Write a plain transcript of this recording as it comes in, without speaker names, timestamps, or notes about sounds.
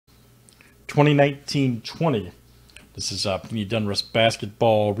2019-20. This is Panini Donruss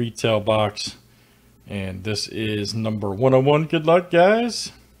basketball retail box, and this is number 101. Good luck,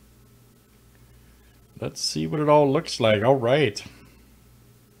 guys. Let's see what it all looks like. All right.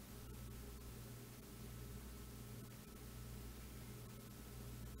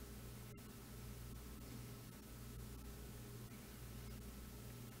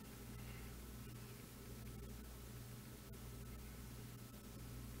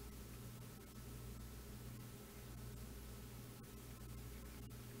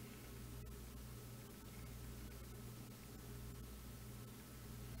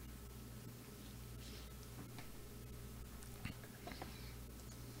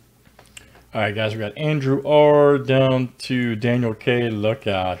 All right, guys, we got Andrew R down to Daniel K. Look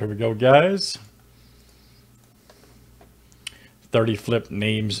out. Here we go, guys. 30 flip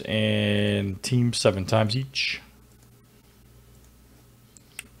names and teams 7 times each.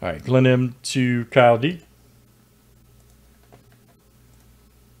 All right, Glenn M to Kyle D.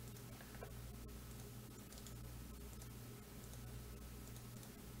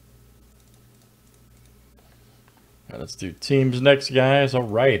 All right, let's do teams next, guys. All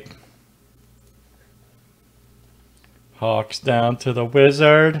right. Hawks down to the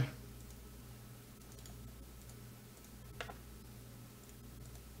Wizard.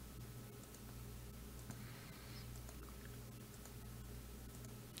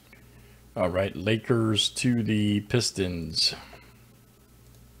 All right, Lakers to the Pistons.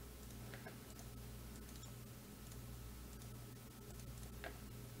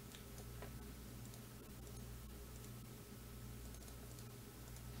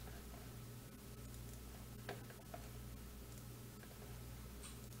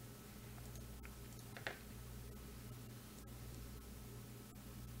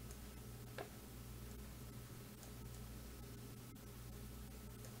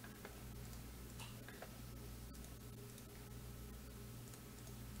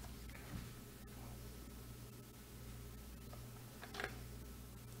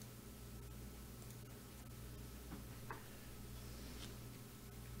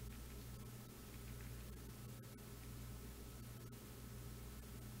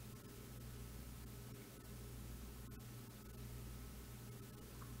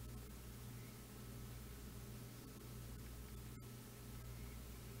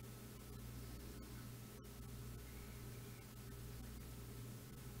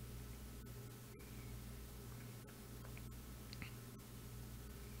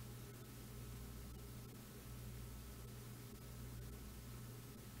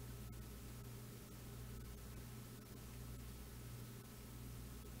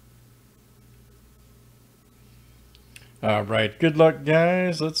 All right, good luck,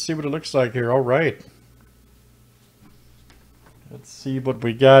 guys. Let's see what it looks like here. All right. Let's see what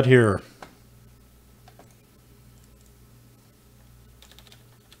we got here.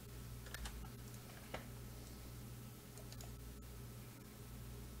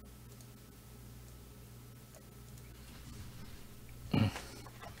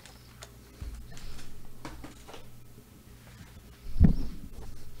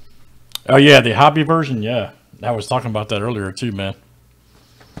 Oh, yeah, the hobby version, yeah. I was talking about that earlier too, man.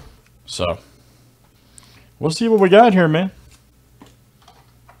 So, we'll see what we got here, man.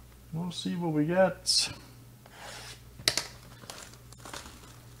 We'll see what we got.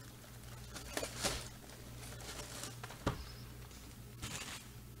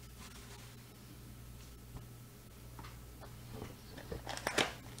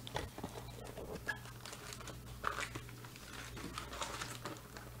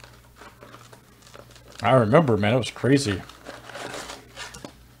 I remember, man, it was crazy.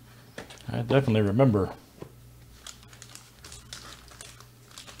 I definitely remember.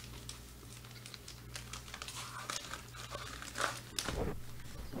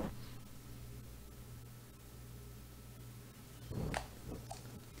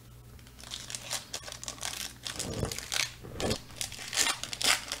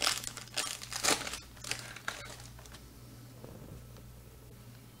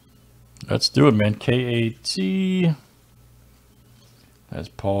 Let's do it, man. KAT. That's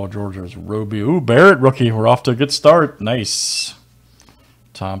Paul George. There's Roby. Ooh, Barrett rookie. We're off to a good start. Nice.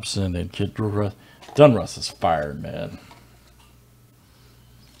 Thompson and Kid Donruss. Donruss is fired, man.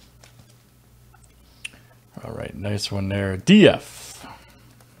 All right, nice one there. DF.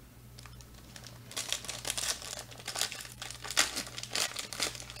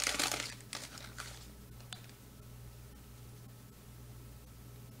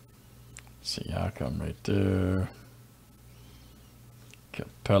 Siakam right there.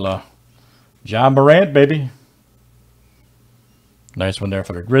 Capella. John Morant, baby. Nice one there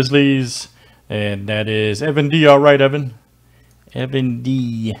for the Grizzlies. And that is Evan D. All right, Evan. Evan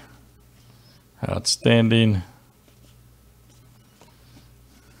D. Outstanding.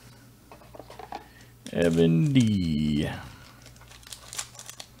 Evan D.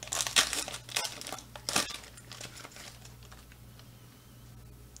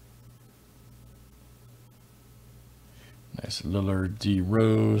 Nice Lillard, D.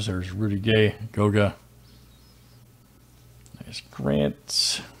 Rose. There's Rudy Gay, Goga. Nice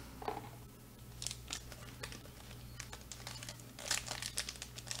Grant.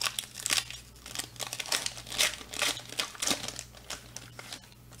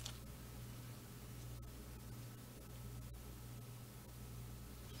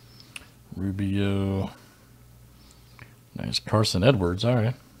 Rubio. Nice Carson Edwards. All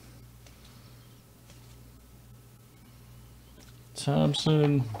right.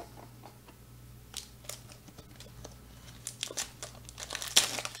 Thompson.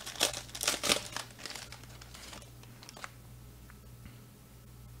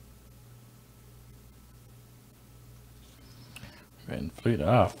 Van Fleet.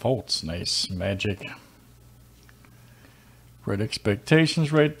 Fultz. Nice. Magic. Great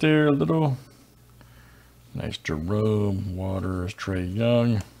Expectations right there. A little. Nice Jerome. Waters. Trey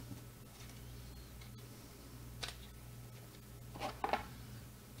Young.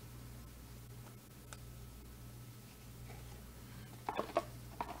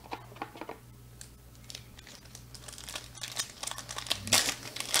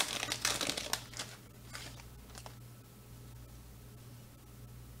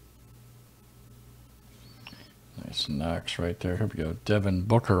 Nice Knox right there. Here we go. Devin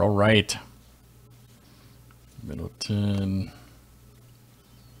Booker. All right. Middleton.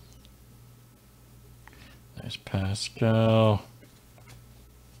 Nice Pascal.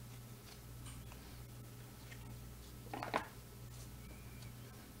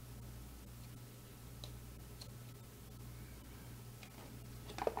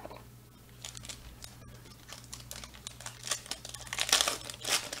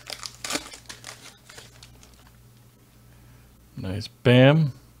 Nice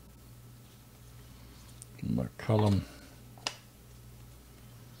Bam. McCullum.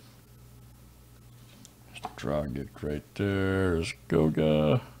 Dragic right there. There's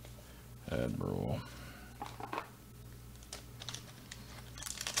Goga. Admiral.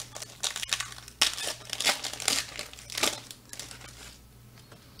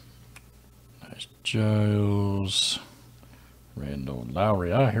 Nice Giles. Randall Lowry.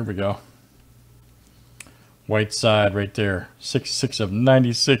 Here we go. Whiteside right there. 66 of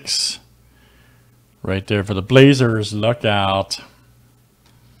 96. Right there for the Blazers. Luck out.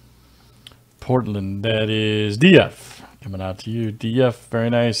 Portland, that is DF. Coming out to you, DF. Very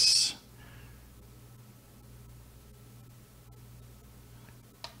nice.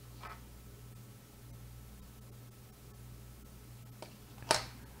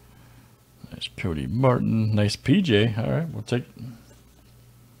 Nice Cody Martin. Nice PJ. All right, we'll take...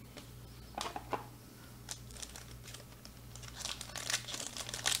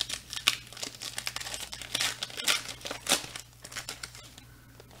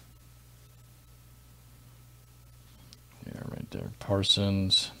 there.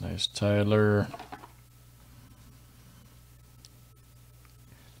 Parsons, nice Tyler.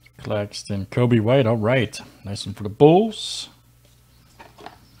 Claxton, Kobe White, all right. Nice one for the Bulls.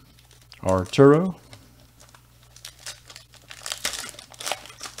 Arturo.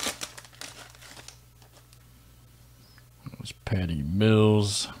 That was Patty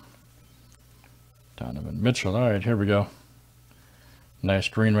Mills. Donovan Mitchell, all right, here we go. Nice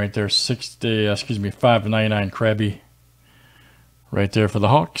green right there, 5/99 Krabby. Right there for the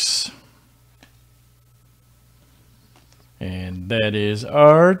Hawks. And that is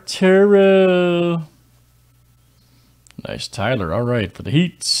Arturo. Nice Tyler. All right, for the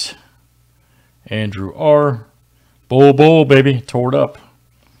Heats. Andrew R. Bull, baby. Tore it up.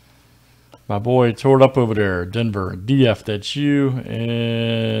 My boy tore it up over there. Denver. DF, that's you.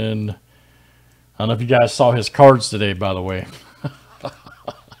 And I don't know if you guys saw his cards today, by the way.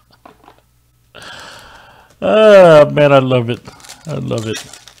 Man, I love it. I love it.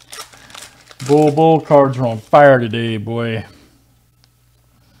 Bull cards are on fire today, boy.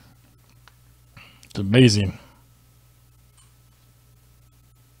 It's amazing.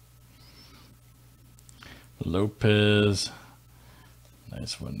 Lopez.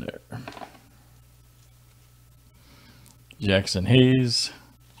 Nice one there. Jackson Hayes.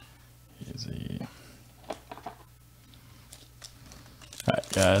 Easy. All right,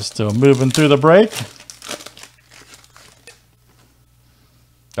 guys, still moving through the break.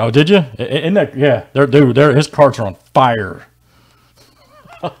 Oh, did you? Isn't that, yeah, dude, his cards are on fire.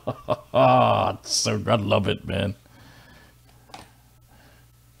 Ah, it's so good. I love it, man.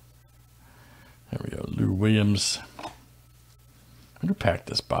 There we go. Lou Williams. Who packed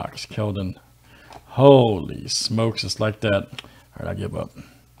this box? Keldon. Holy smokes, it's like that. All right, I give up.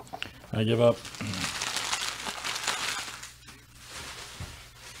 I give up.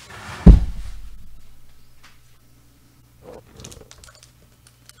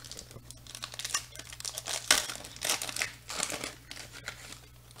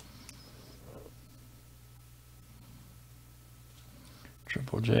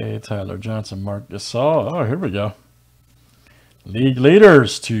 Triple J, Tyler Johnson, Mark Gasol. Oh, here we go. League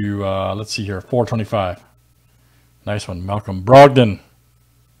leaders to, let's see here, 425. Nice one, Malcolm Brogdon.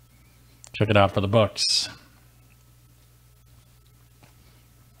 Check it out for the Bucks.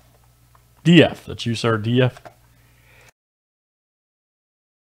 DF, that's you, sir, DF.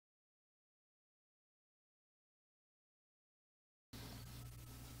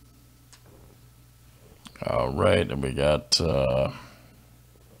 All right, and we got, come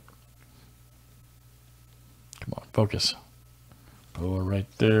on, focus. Oh, right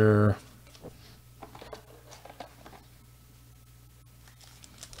there.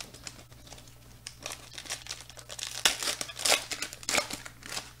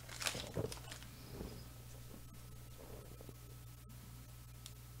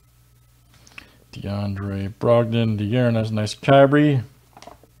 DeAndre Brogdon, De'Aaron, that's a nice Kyrie.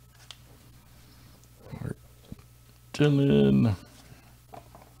 Dylan.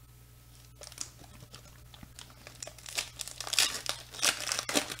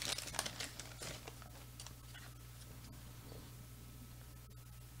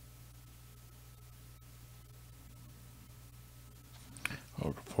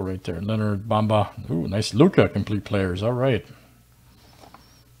 Oh, four right there. Leonard, Bamba. Ooh, nice Luka complete players. All right.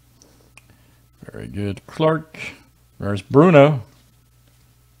 Very good. Clark. There's Bruno.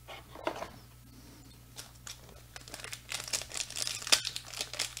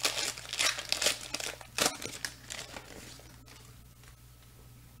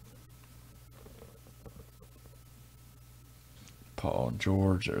 Paul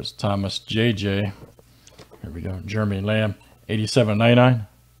George. There's Thomas JJ. Here we go. Jeremy Lamb. 87.99.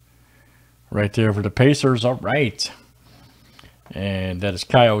 Right there for the Pacers. All right. And that is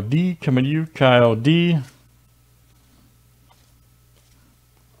Kyle D coming to you. Kyle D.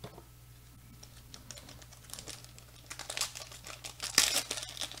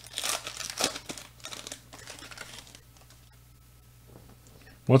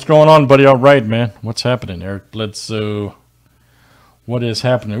 What's going on, buddy? All right, man. What's happening? Eric Bledsoe. What is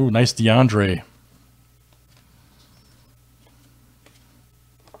happening? Ooh, nice DeAndre.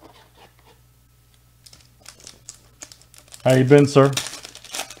 How you been, sir?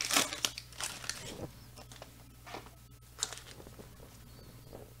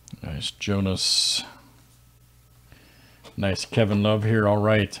 Nice Jonas. Nice Kevin Love here. All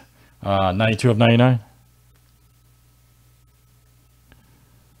right. 92 of 99.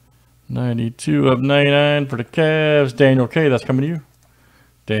 92 of 99 for the Cavs. Daniel K. That's coming to you.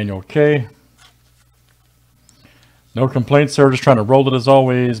 Daniel K. No complaints, sir. Just trying to roll it as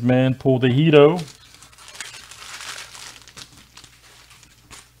always, man. Pull the Hito.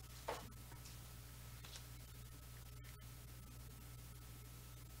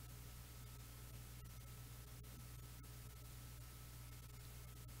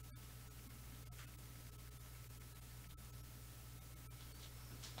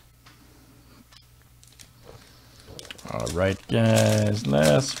 All right, guys.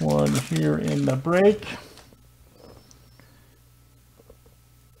 Last one here in the break.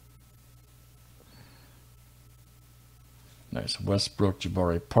 Nice Westbrook,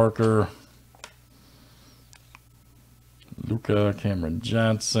 Jabari Parker, Luka, Cameron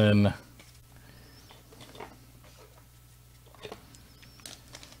Johnson.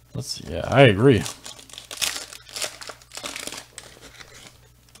 Let's see. Yeah, I agree.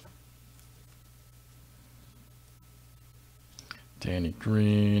 Danny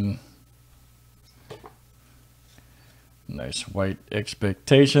Green. Nice white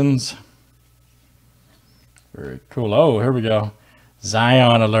expectations. Very cool. Oh, here we go.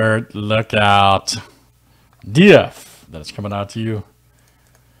 Zion alert. Look out. DF. That's coming out to you.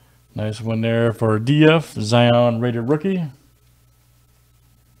 Nice one there for DF. Zion rated rookie.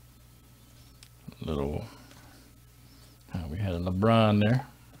 Little. We had a LeBron there.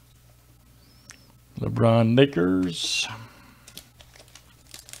 LeBron Lakers.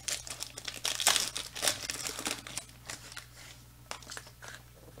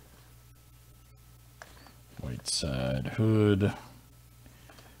 Whiteside Hood.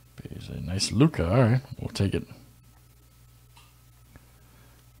 Nice Luka. All right, we'll take it.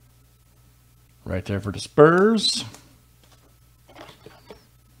 Right there for the Spurs.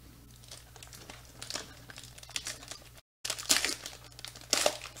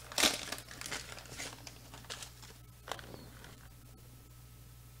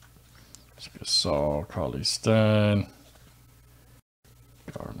 Saul, Carly Stein,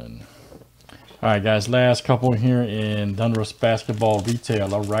 Garland. All right, guys, last couple here in Donruss basketball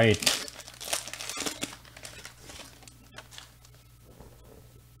retail. All right.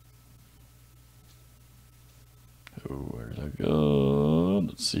 Where'd I go?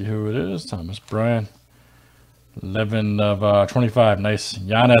 Let's see who it is. Thomas Bryant. 11 of 25. Nice.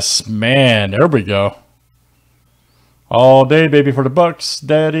 Giannis, man. There we go. All day, baby, for the Bucks.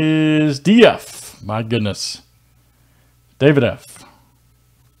 That is DF. My goodness. David F.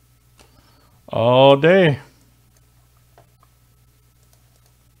 All day.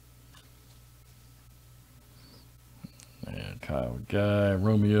 And Kyle Guy,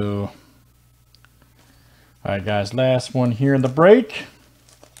 Romeo. All right, guys, last one here in the break.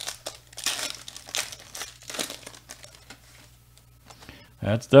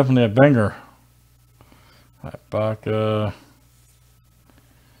 That's definitely a banger. Ibaka.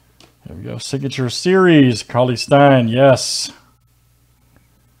 There we go. Signature Series. Carly Stein. Yes.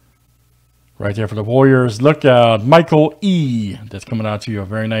 Right there for the Warriors. Look out. Michael E. That's coming out to you.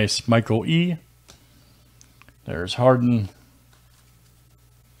 Very nice. Michael E. There's Harden.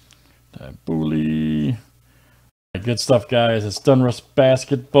 Bully. Good stuff, guys. It's Donruss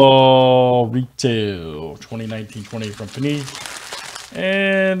Basketball Retail 2019-20 from Panini.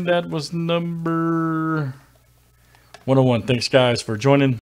 And that was number 101. Thanks, guys, for joining.